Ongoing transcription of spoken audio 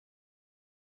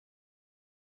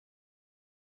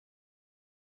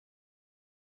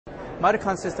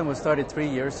Mitochon System was started 3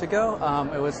 years ago.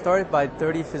 It was started by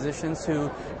 30 physicians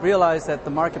who realized that the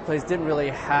marketplace didn't really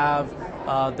have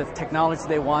the technology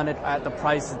they wanted at the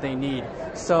prices they need.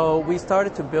 So we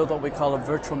started to build what we call a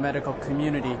virtual medical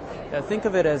community. Think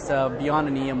of it as beyond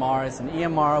an EMR. It's an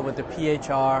EMR with the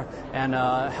PHR and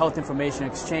health information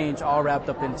exchange all wrapped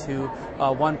up into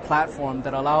one platform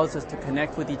that allows us to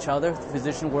connect with each other,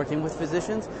 physicians working with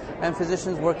physicians and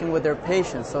physicians working with their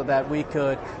patients, so that we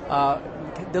could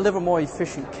deliver more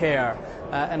efficient care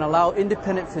and allow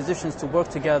independent physicians to work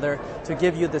together to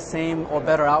give you the same or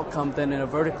better outcome than in a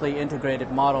vertically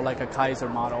integrated model like a Kaiser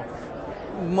model.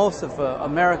 Most of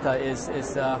America is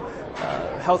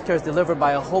healthcare is delivered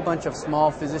by a whole bunch of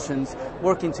small physicians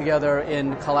working together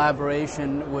in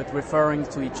collaboration with referring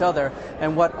to each other.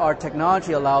 And what our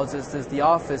technology allows us is the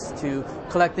office to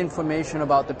collect information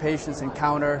about the patient's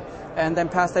encounter and then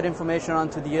pass that information on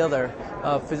to the other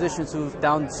physicians who's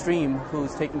downstream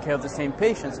who's taking care of the same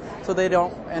patients, so they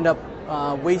don't end up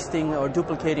wasting or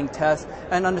duplicating tests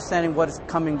and understanding what is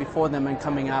coming before them and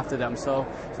coming after them. So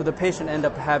the patient end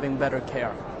up having better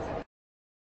care.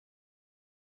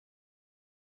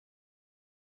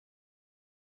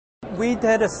 We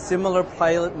did a similar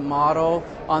pilot model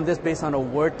on this based on a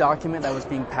Word document that was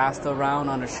being passed around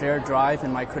on a shared drive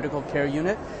in my critical care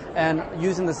unit. And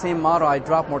using the same model, I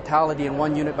dropped mortality in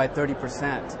one unit by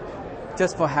 30%.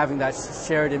 Just for having that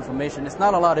shared information. It's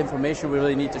not a lot of information we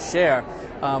really need to share.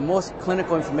 Most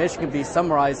clinical information can be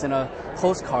summarized in a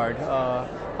postcard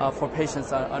for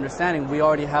patients' understanding. We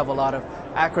already have a lot of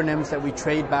acronyms that we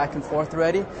trade back and forth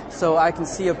already. So I can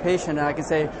see a patient and I can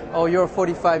say, oh, you're a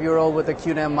 45-year-old with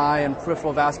acute MI and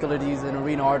peripheral vascular disease and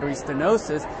renal artery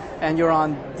stenosis, and you're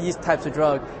on these types of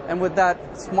drugs. And with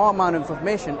that small amount of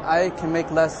information, I can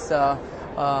make less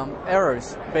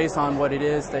errors based on what it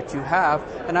is that you have,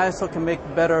 and I also can make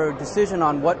better decision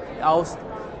on what else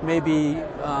may be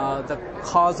the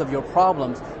cause of your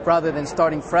problems, rather than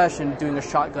starting fresh and doing a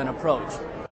shotgun approach.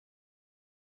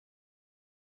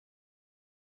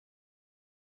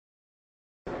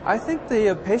 I think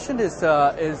the patient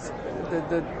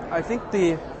I think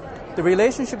the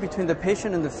relationship between the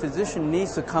patient and the physician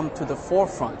needs to come to the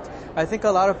forefront. I think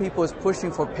a lot of people is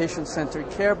pushing for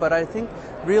patient-centered care, but I think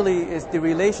really it's the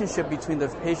relationship between the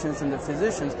patients and the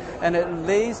physicians, and it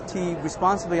lays the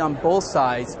responsibility on both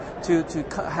sides to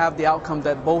have the outcome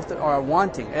that both are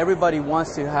wanting. Everybody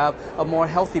wants to have a more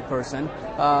healthy person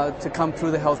to come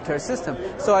through the healthcare system.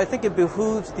 So I think it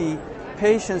behooves the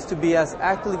patients to be as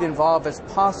actively involved as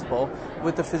possible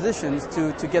with the physicians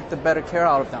to get the better care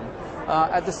out of them.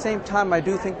 At the same time, I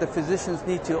do think the physicians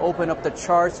need to open up the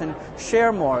charts and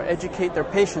share more, educate their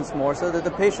patients more, so that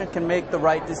the patient can make the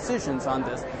right decisions on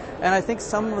this. And I think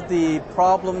some of the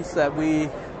problems that we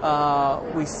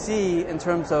see in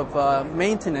terms of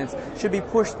maintenance should be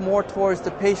pushed more towards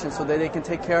the patient, so that they can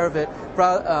take care of it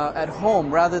at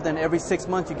home, rather than every 6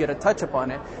 months you get a touch-up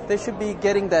on it. They should be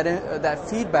getting that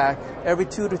feedback every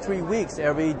 2 to 3 weeks,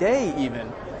 every day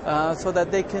even. So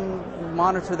that they can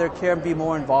monitor their care and be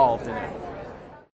more involved in it.